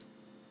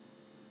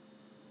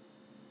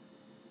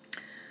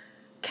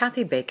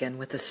Kathy Bacon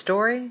with the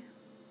story,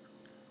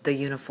 The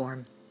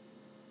Uniform.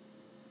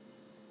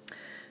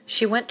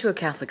 She went to a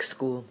Catholic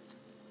school.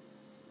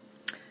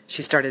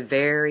 She started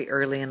very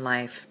early in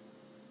life.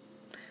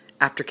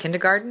 After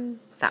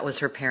kindergarten, that was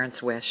her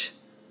parents' wish,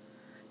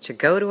 to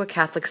go to a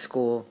Catholic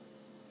school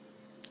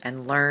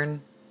and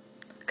learn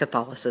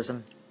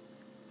Catholicism.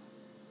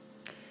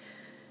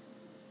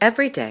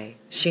 Every day,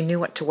 she knew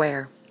what to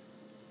wear.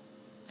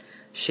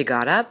 She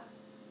got up,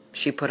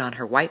 she put on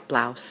her white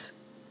blouse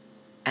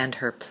and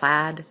her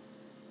plaid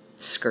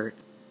skirt.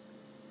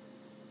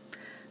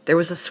 There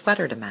was a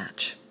sweater to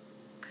match.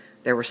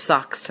 There were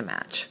socks to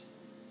match.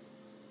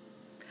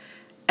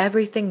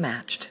 Everything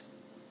matched.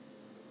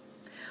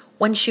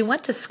 When she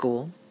went to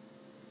school,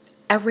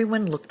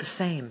 everyone looked the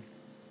same.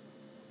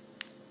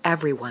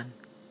 Everyone.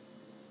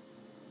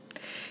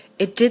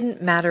 It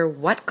didn't matter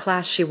what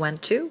class she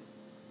went to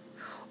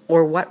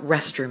or what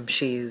restroom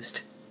she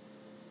used.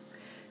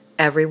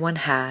 Everyone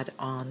had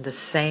on the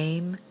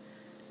same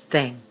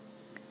thing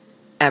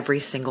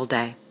every single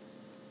day.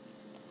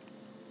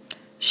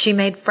 She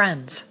made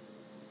friends,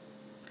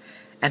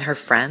 and her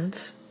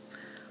friends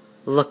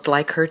looked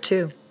like her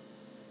too.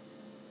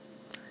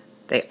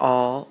 They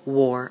all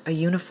wore a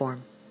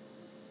uniform,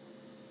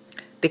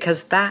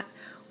 because that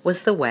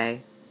was the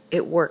way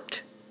it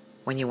worked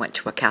when you went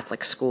to a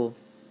Catholic school.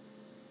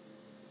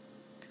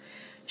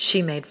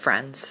 She made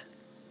friends.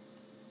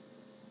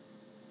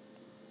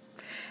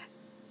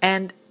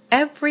 And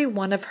every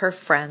one of her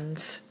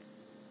friends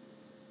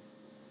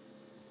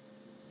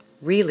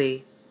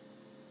really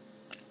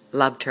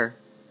loved her.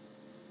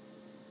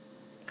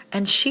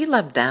 And she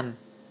loved them.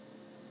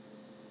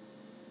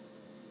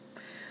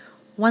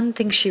 One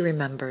thing she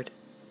remembered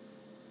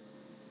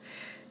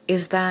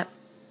is that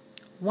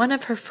one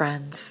of her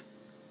friends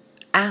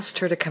asked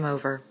her to come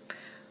over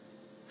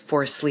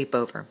for a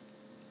sleepover.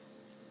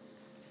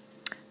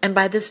 And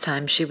by this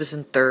time, she was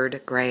in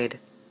 3rd grade.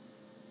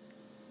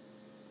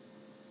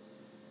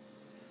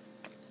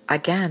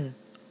 Again,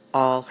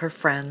 all her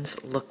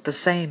friends looked the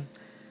same.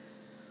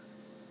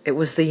 It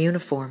was the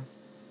uniform.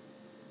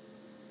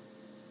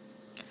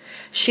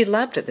 She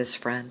loved this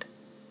friend.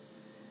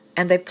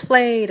 And they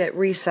played at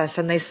recess,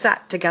 and they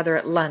sat together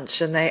at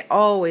lunch, and they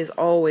always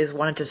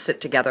wanted to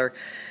sit together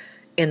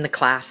in the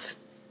class.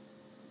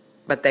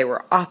 But they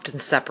were often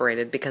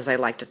separated because they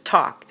liked to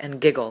talk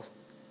and giggle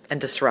and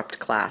disrupt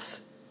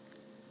class.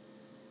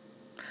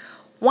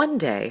 One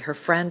day, her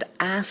friend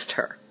asked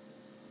her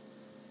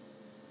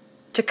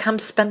to come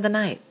spend the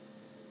night.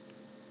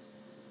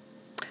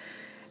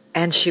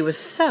 And she was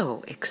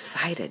so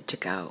excited to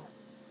go.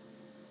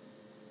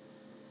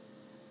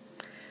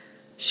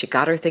 She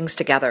got her things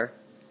together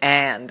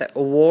and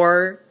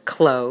wore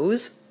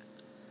clothes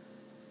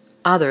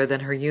other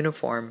than her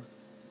uniform.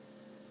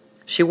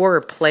 She wore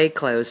her play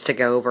clothes to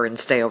go over and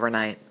stay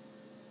overnight.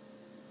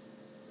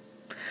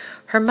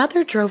 Her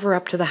mother drove her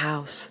up to the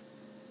house.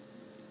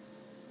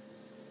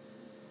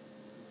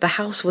 The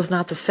house was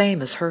not the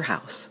same as her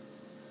house.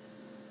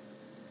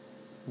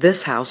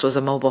 This house was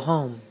a mobile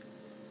home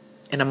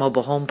in a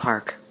mobile home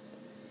park.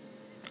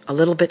 A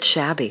little bit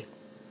shabby.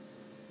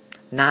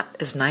 Not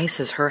as nice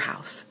as her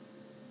house.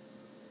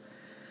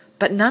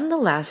 But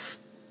nonetheless,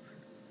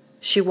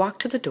 she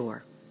walked to the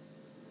door,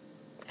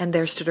 and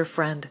there stood her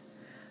friend,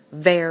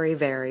 very,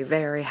 very,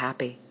 very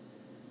happy.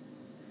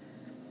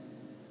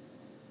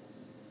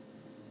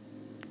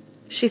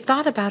 She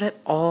thought about it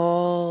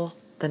all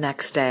the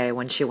next day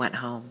when she went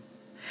home.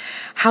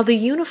 How the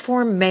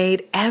uniform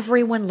made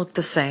everyone look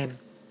the same.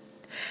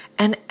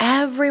 And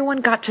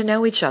everyone got to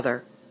know each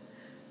other.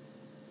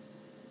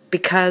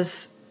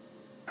 Because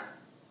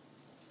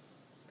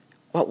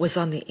what was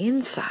on the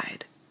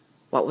inside,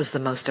 what was the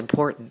most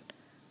important,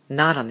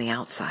 not on the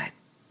outside.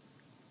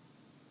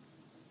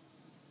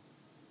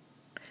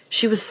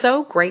 She was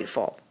so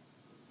grateful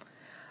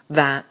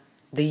that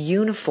the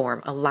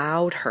uniform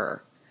allowed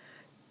her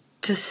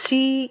to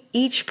see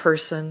each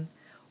person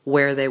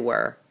where they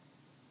were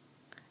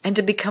and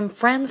to become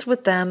friends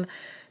with them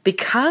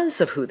because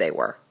of who they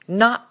were,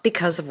 not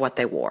because of what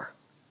they wore.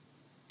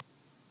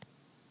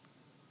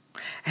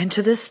 And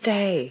to this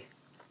day,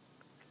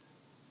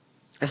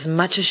 as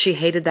much as she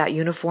hated that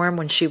uniform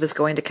when she was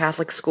going to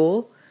Catholic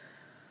school,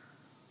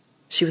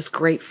 she was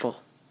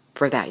grateful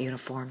for that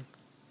uniform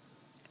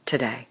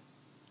today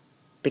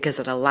because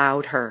it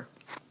allowed her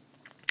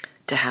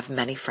to have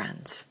many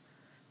friends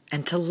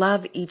and to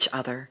love each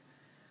other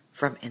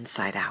from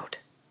inside out.